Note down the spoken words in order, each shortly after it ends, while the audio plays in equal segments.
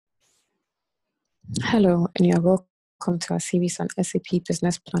Hello, and you're welcome to our series on SAP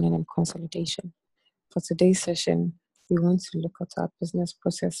Business Planning and Consolidation. For today's session, we want to look at our business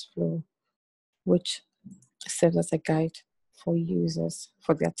process flow, which serves as a guide for users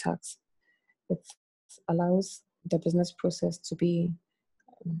for their tasks. It allows the business process to be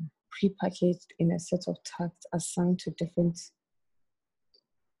pre-packaged in a set of tasks assigned to different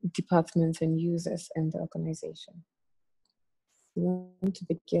departments and users in the organization. We want to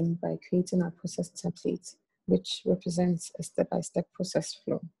begin by creating our process template, which represents a step-by-step process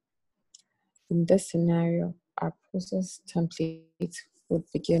flow. In this scenario, our process template would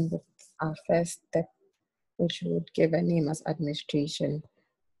begin with our first step, which we would give a name as administration,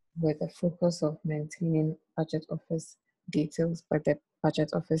 with the focus of maintaining budget office details by the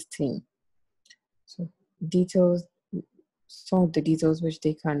budget office team. So details, some of the details which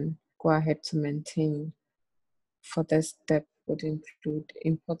they can go ahead to maintain for this step would include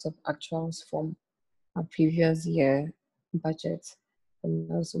import of actuals from our previous year budget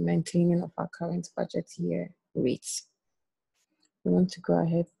and also maintaining of our current budget year rates. We want to go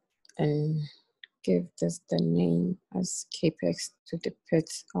ahead and give this the name as CAPEX to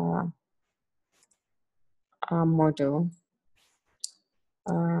depict our model.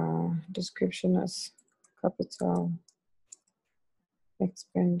 Description as capital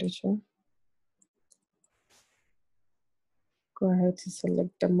expenditure. Go ahead to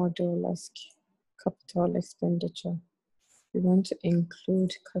select the model as capital expenditure. We want to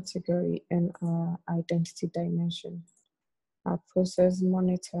include category and our identity dimension. Our process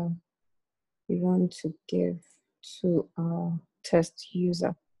monitor, we want to give to our test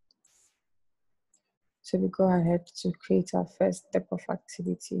user. So we go ahead to create our first step of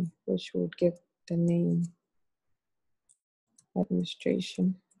activity, which would give the name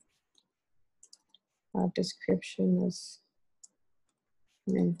administration. Our description is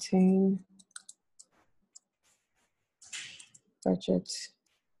maintain budget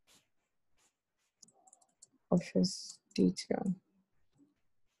office detail.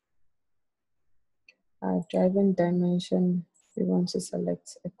 Our driving dimension, we want to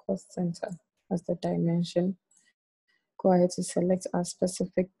select a cost center as the dimension. Go ahead to select our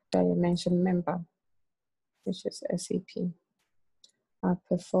specific dimension member, which is SAP. Our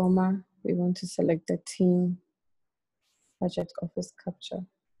performer, we want to select the team budget office capture.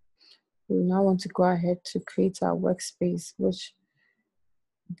 We now want to go ahead to create our workspace, which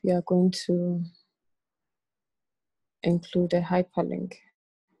we are going to include a hyperlink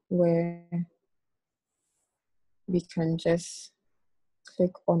where we can just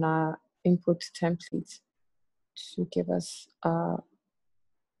click on our input template to give us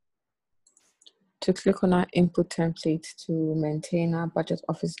to maintain our budget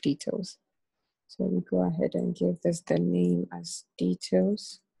office details. So we go ahead and give this the name as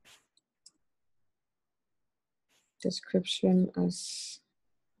details. Description as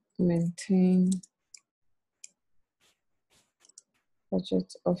maintain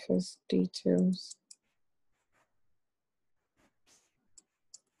budget office details.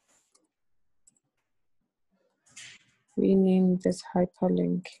 Rename this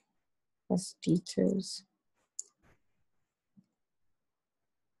hyperlink as details.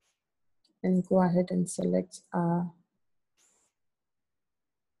 And go ahead and select our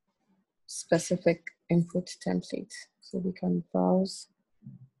specific input template. So we can browse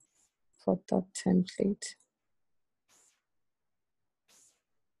for that template.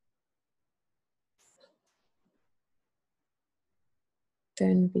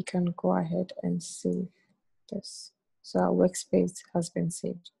 Then we can go ahead and save this. So our workspace has been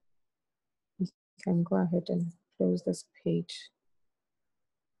saved. We can go ahead and close this page.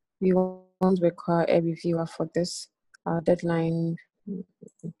 We won't require a reviewer for this. Our deadline, we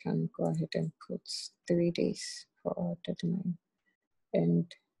can go ahead and put 3 days for our deadline. And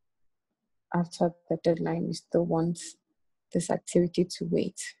after the deadline, we still want this activity to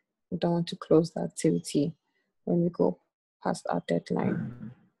wait. We don't want to close the activity when we go past our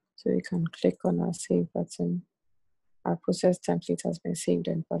deadline. So you can click on our save button. Our process template has been saved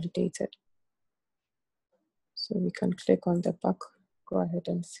and validated. So we can click on the back, go ahead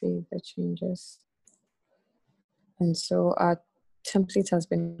and save the changes. And so our template has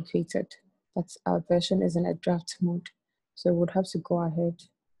been created, but our version is in a draft mode. So we would have to go ahead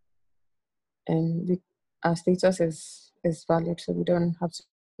and our status is valid, so we don't have to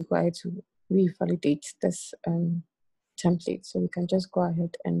go ahead to revalidate this template. So we can just go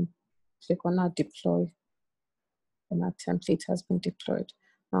ahead and click on our deploy, and our template has been deployed.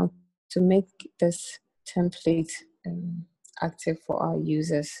 Now, to make this template active for our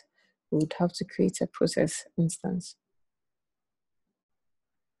users, we would have to create a process instance.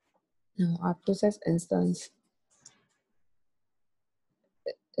 Now, our process instance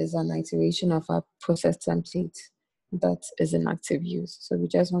is an iteration of our process template that is in active use. So we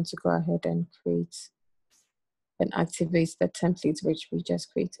just want to go ahead and create and activate the template which we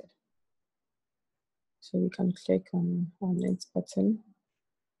just created. So we can click on our next button,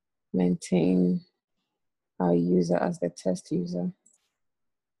 maintain our user as the test user,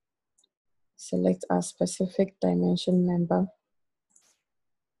 select our specific dimension member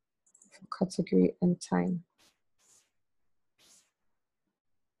for category and time.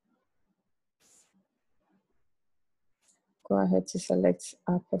 Go ahead to select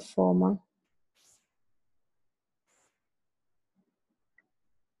our performer.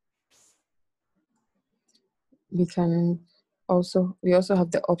 We also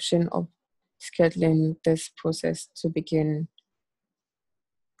have the option of scheduling this process to begin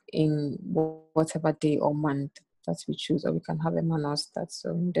in whatever day or month that we choose, or we can have a manual start.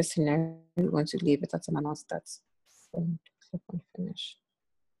 So in this scenario, we want to leave it at a manual start and click on finish.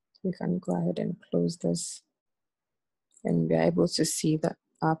 So we can go ahead and close this, and we are able to see that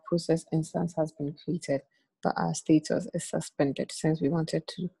our process instance has been created, but our status is suspended since we wanted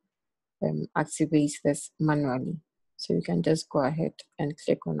to activate this manually. So you can just go ahead and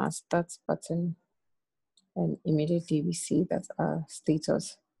click on our start button, and immediately we see that our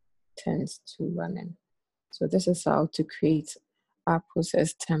status turns to running. So this is how to create our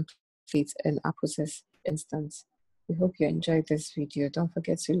process template and our process instance. We hope you enjoyed this video. Don't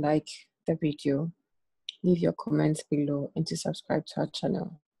forget to like the video, leave your comments below, and to subscribe to our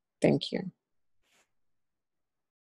channel. Thank you.